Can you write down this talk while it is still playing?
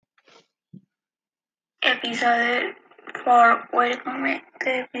episode 4. Welcome to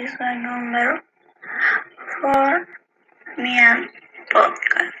episode number 4 Mian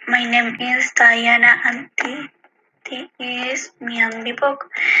podcast. My name is Dayanna and this is Mian the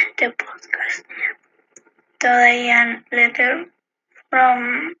podcast. Today a letter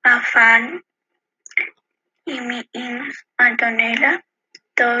from a fan in Antonella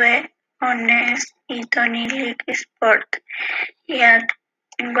Tobe honest y Tony League Sport. Yet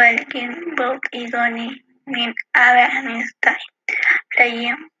walking book y Tony min Einstein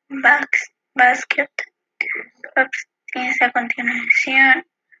playing basket. A continuación,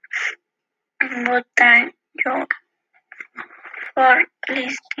 but thank you for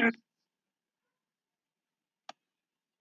listening.